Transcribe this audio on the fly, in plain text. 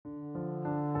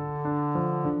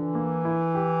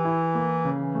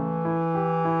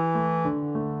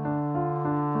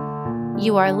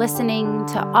You are listening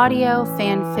to Audio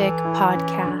Fanfic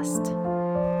Podcast.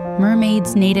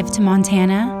 Mermaids Native to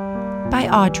Montana by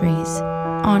Audreys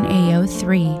on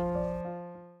AO3.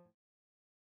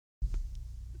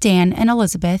 Dan and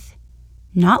Elizabeth,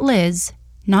 not Liz,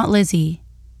 not Lizzie,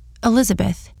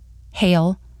 Elizabeth,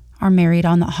 Hale, are married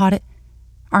on the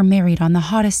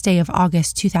hottest day of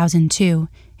August 2002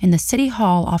 in the City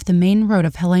Hall off the main road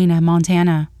of Helena,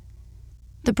 Montana.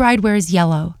 The bride wears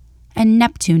yellow, and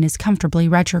Neptune is comfortably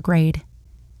retrograde.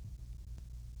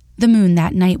 The moon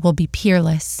that night will be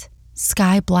peerless,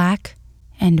 sky black,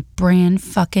 and brand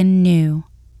fucking new.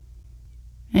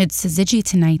 It's Syzygy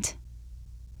tonight.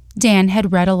 Dan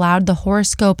had read aloud the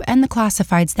horoscope and the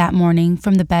classifieds that morning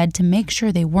from the bed to make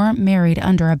sure they weren't married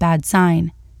under a bad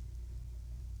sign.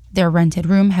 Their rented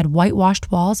room had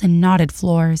whitewashed walls and knotted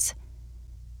floors.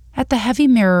 At the heavy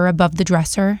mirror above the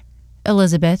dresser,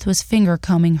 Elizabeth was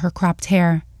finger-combing her cropped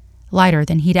hair, lighter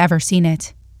than he'd ever seen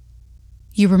it.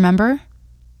 You remember?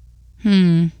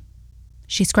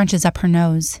 She scrunches up her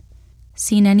nose.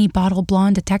 Seen any bottle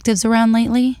blonde detectives around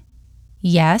lately?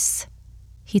 Yes.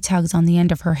 He tugs on the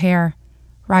end of her hair,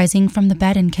 rising from the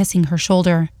bed and kissing her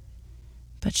shoulder.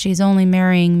 But she's only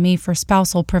marrying me for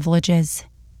spousal privileges.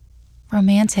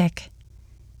 Romantic.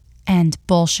 And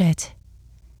bullshit.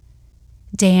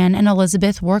 Dan and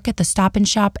Elizabeth work at the Stop and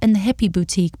Shop and the hippie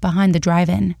boutique behind the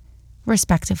drive-in,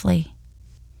 respectively.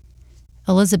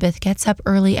 Elizabeth gets up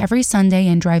early every Sunday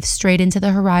and drives straight into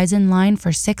the Horizon line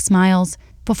for 6 miles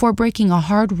before breaking a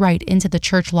hard right into the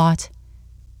church lot.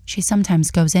 She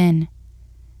sometimes goes in.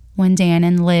 When Dan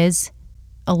and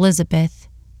Elizabeth,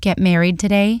 get married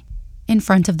today, in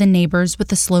front of the neighbors with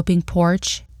the sloping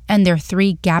porch and their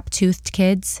 3 gap-toothed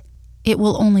kids, it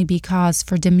will only be cause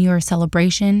for demure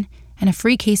celebration and a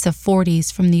free case of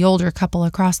 40s from the older couple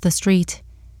across the street.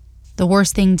 The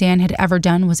worst thing Dan had ever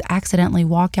done was accidentally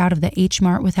walk out of the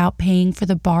H-Mart without paying for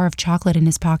the bar of chocolate in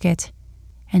his pocket.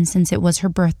 And since it was her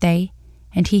birthday,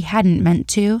 and he hadn't meant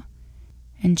to,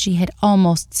 and she had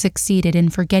almost succeeded in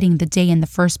forgetting the day in the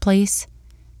first place,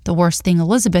 the worst thing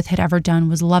Elizabeth had ever done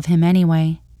was love him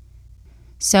anyway.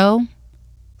 So,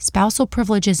 spousal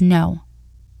privileges no.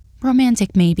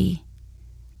 Romantic maybe.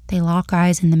 They lock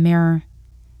eyes in the mirror.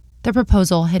 The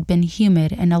proposal had been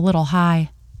humid and a little high.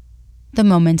 The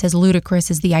moment as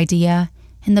ludicrous as the idea,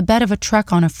 in the bed of a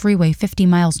truck on a freeway 50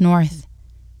 miles north.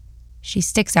 She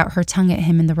sticks out her tongue at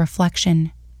him in the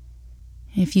reflection.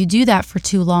 If you do that for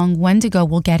too long, Wendigo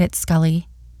will get it, Scully.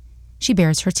 She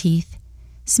bares her teeth,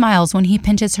 smiles when he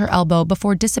pinches her elbow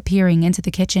before disappearing into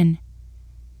the kitchen.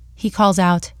 He calls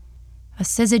out, "A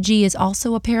syzygy is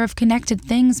also a pair of connected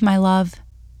things, my love."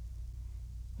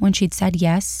 When she'd said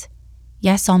yes,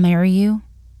 I'll marry you.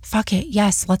 Fuck it,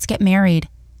 yes, let's get married.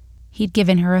 He'd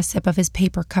given her a sip of his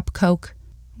paper cup Coke,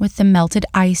 with the melted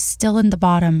ice still in the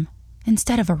bottom,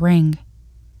 instead of a ring.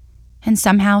 And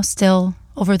somehow still,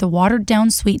 over the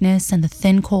watered-down sweetness and the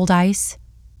thin cold ice,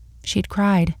 she'd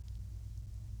cried.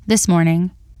 This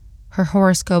morning, her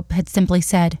horoscope had simply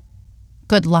said,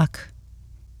 "Good luck."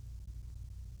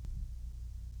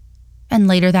 And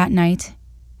later that night,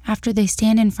 after they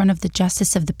stand in front of the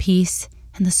Justice of the Peace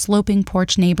and the sloping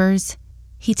porch neighbors,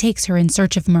 he takes her in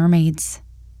search of mermaids.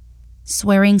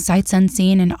 Swearing sights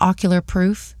unseen and ocular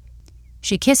proof.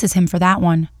 She kisses him for that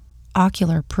one.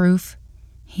 Ocular proof.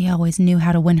 He always knew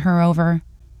how to win her over.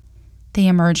 They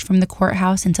emerge from the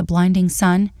courthouse into blinding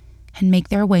sun and make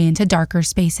their way into darker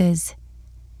spaces.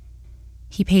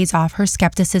 He pays off her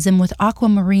skepticism with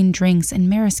aquamarine drinks and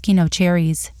maraschino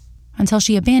cherries, until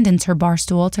she abandons her bar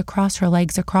stool to cross her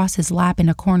legs across his lap in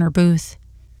a corner booth.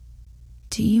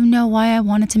 "Do you know why I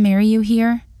wanted to marry you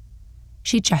here?"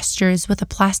 She gestures with a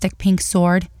plastic pink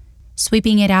sword,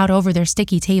 sweeping it out over their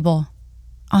sticky table.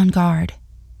 On guard.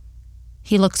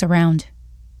 He looks around.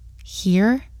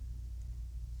 Here?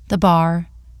 The bar,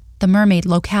 the mermaid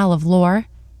locale of lore,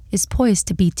 is poised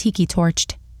to be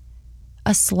tiki-torched.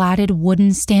 A slatted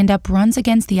wooden stand-up runs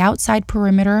against the outside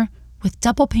perimeter with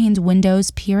double-paned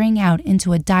windows peering out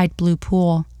into a dyed blue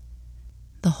pool.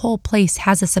 The whole place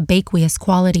has a subaqueous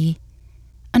quality,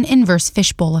 an inverse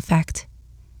fishbowl effect.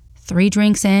 3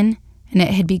 drinks in, and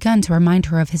it had begun to remind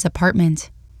her of his apartment,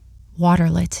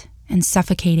 waterlit and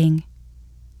suffocating.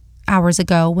 Hours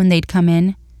ago, when they'd come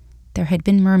in, there had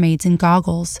been mermaids in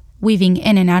goggles, weaving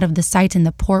in and out of the sight in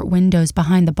the port windows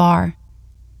behind the bar.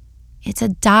 It's a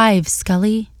dive,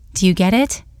 Scully. Do you get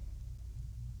it?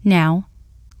 Now,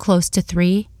 close to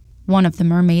 3, one of the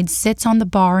mermaids sits on the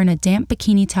bar in a damp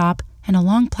bikini top and a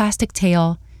long plastic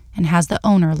tail and has the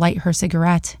owner light her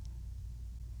cigarette.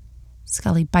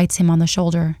 Scully bites him on the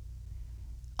shoulder.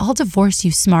 "I'll divorce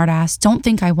you, smartass. Don't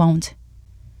think I won't."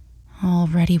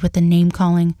 Already with the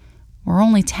name-calling. We're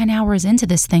only 10 hours into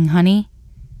this thing, honey.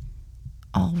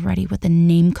 Already with the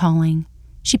name-calling,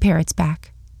 she parrots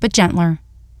back, but gentler.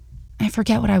 I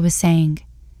forget what I was saying.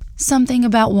 Something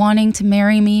about wanting to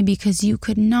marry me because you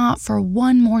could not for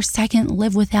one more second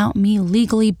live without me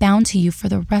legally bound to you for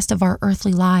the rest of our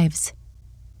earthly lives.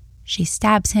 She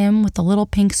stabs him with the little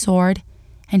pink sword,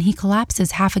 and he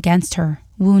collapses half against her,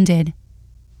 wounded.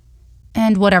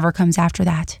 And whatever comes after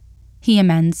that, he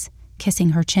amends,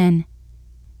 kissing her chin.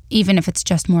 Even if it's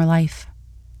just more life.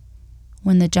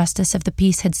 When the justice of the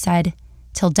peace had said,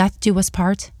 "Till death do us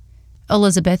part,"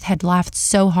 Elizabeth had laughed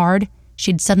so hard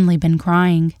she'd suddenly been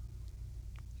crying.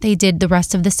 They did the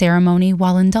rest of the ceremony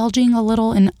while indulging a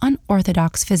little in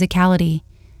unorthodox physicality,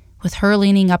 with her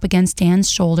leaning up against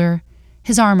Dan's shoulder,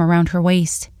 his arm around her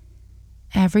waist.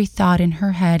 Every thought in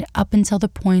her head up until the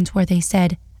point where they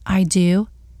said, "I do,"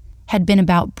 had been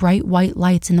about bright white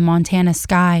lights in the Montana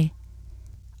sky.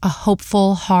 A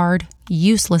hopeful, hard,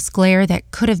 useless glare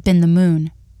that could have been the moon,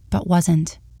 but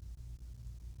wasn't.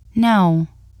 "No,"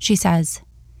 she says.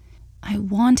 "I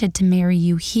wanted to marry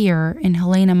you here in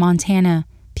Helena, Montana,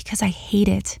 because I hate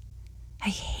it. I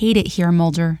hate it here,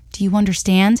 Mulder. Do you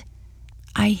understand?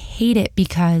 I hate it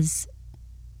because..."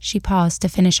 She paused to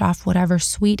finish off whatever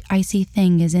sweet, icy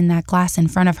thing is in that glass in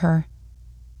front of her.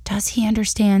 Does he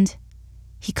understand?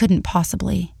 He couldn't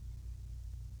possibly.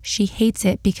 She hates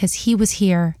it because he was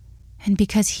here, and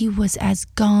because he was as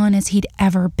gone as he'd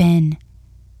ever been.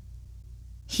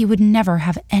 He would never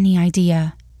have any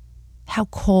idea. How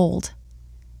cold.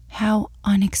 How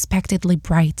unexpectedly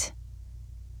bright.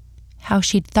 How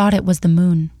she'd thought it was the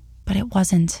moon, but it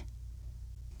wasn't.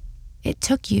 "It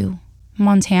took you,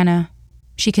 Montana,"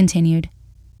 she continued.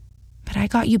 "But I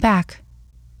got you back."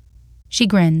 She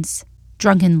grins,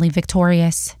 drunkenly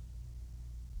victorious.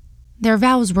 Their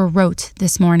vows were rote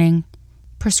this morning,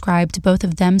 prescribed both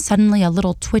of them suddenly a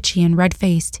little twitchy and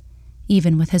red-faced,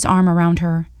 even with his arm around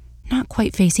her, not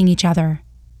quite facing each other.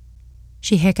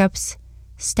 She hiccups,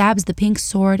 stabs the pink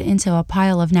sword into a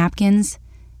pile of napkins,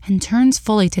 and turns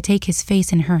fully to take his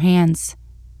face in her hands.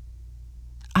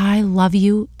 "I love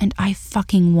you, and I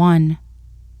fucking won."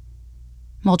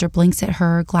 Mulder blinks at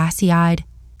her, glassy-eyed,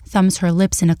 thumbs her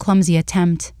lips in a clumsy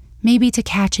attempt, maybe to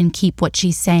catch and keep what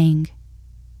she's saying.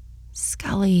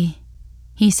 "Scully,"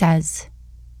 he says.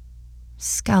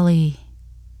 "Scully."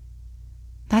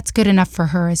 That's good enough for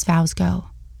her as vows go.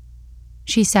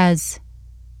 She says,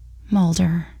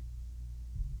 "Mulder."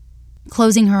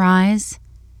 Closing her eyes,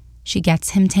 she gets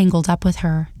him tangled up with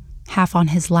her, half on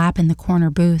his lap in the corner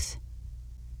booth.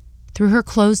 Through her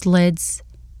closed lids,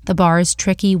 the bar's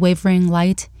tricky, wavering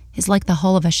light is like the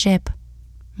hull of a ship,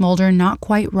 Mulder not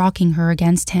quite rocking her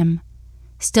against him,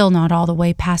 still not all the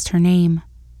way past her name.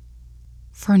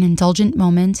 For an indulgent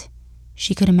moment,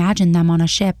 she could imagine them on a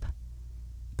ship,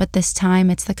 but this time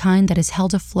it's the kind that is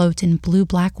held afloat in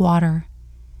blue-black water,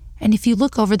 and if you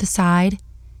look over the side,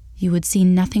 you would see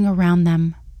nothing around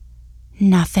them.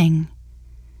 Nothing.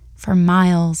 For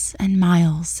miles and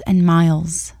miles and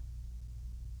miles.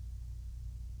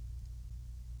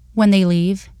 When they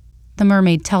leave, the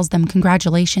mermaid tells them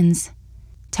congratulations,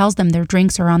 tells them their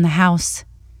drinks are on the house.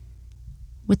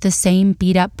 With the same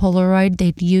beat-up Polaroid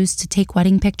they'd used to take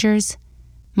wedding pictures,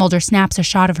 Mulder snaps a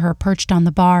shot of her perched on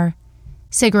the bar,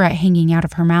 cigarette hanging out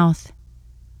of her mouth.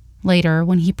 Later,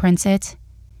 when he prints it,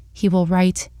 he will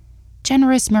write,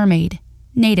 "Generous mermaid,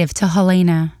 native to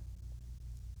Helena."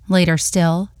 Later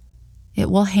still, it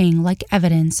will hang like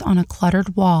evidence on a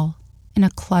cluttered wall in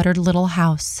a cluttered little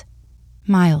house,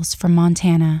 miles from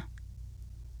Montana.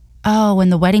 Oh, and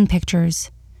the wedding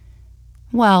pictures.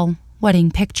 Well,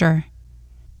 wedding picture.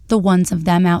 The ones of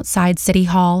them outside City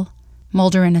Hall,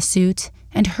 Mulder in a suit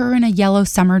and her in a yellow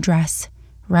summer dress,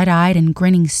 red-eyed and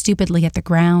grinning stupidly at the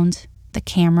ground, the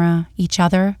camera, each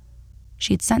other,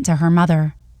 she'd sent to her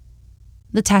mother.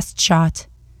 The test shot.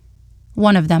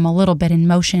 One of them a little bit in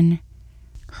motion.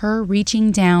 Her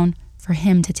reaching down for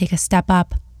him to take a step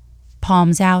up,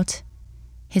 palms out,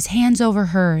 his hands over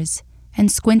hers,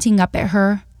 and squinting up at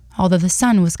her, although the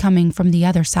sun was coming from the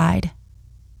other side.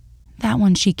 That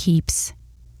one she keeps.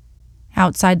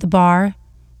 Outside the bar,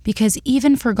 because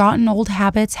even forgotten old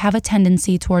habits have a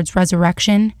tendency towards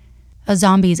resurrection, a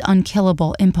zombie's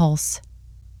unkillable impulse.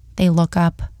 They look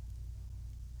up.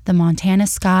 The Montana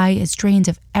sky is drained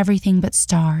of everything but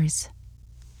stars.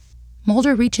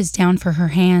 Mulder reaches down for her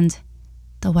hand.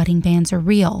 The wedding bands are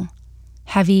real,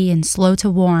 heavy and slow to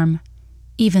warm,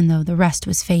 even though the rest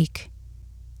was fake.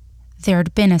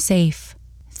 There'd been a safe,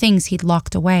 things he'd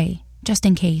locked away, just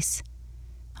in case.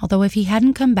 Although if he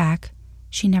hadn't come back,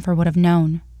 she never would have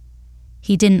known.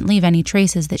 He didn't leave any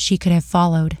traces that she could have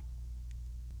followed.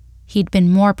 He'd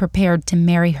been more prepared to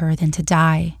marry her than to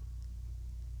die.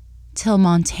 "Till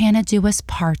Montana do us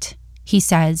part," he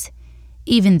says,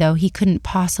 even though he couldn't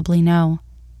possibly know.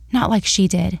 Not like she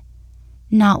did.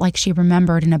 Not like she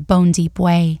remembered in a bone-deep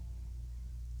way.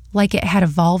 Like it had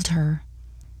evolved her,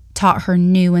 taught her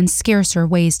new and scarcer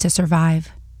ways to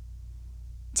survive.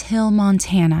 "Till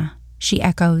Montana," she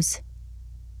echoes.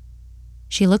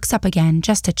 She looks up again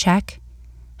just to check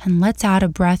and lets out a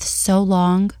breath so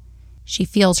long she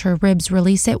feels her ribs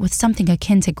release it with something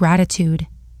akin to gratitude.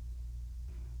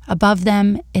 Above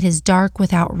them, it is dark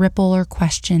without ripple or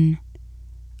question.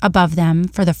 Above them,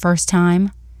 for the first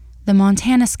time, the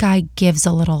Montana sky gives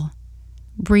a little,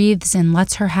 breathes and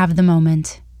lets her have the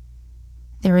moment.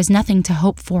 There is nothing to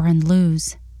hope for and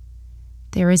lose.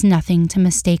 There is nothing to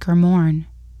mistake or mourn.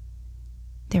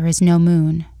 There is no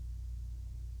moon.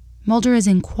 Mulder is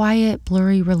in quiet,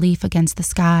 blurry relief against the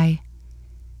sky.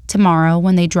 Tomorrow,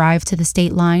 when they drive to the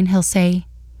state line, he'll say,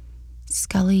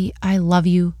 "Scully, I love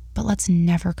you, but let's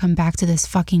never come back to this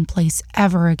fucking place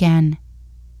ever again."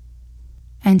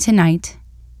 And tonight,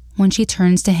 when she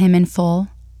turns to him in full,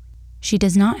 she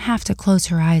does not have to close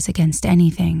her eyes against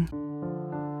anything.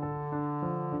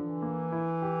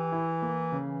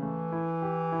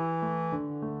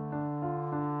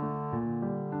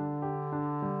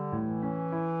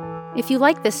 If you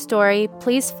like this story,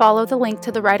 please follow the link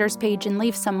to the writer's page and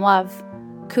leave some love.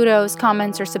 Kudos,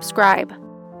 comments, or subscribe.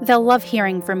 They'll love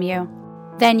hearing from you.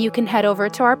 Then you can head over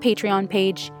to our Patreon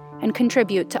page and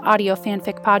contribute to Audio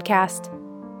Fanfic Podcast.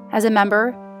 As a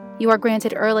member, you are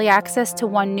granted early access to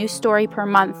one new story per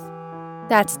month.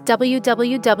 That's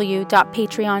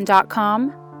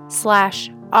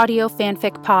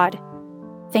www.patreon.com/audiofanficpod.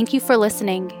 Thank you for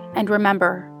listening, and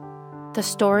remember, the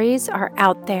stories are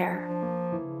out there.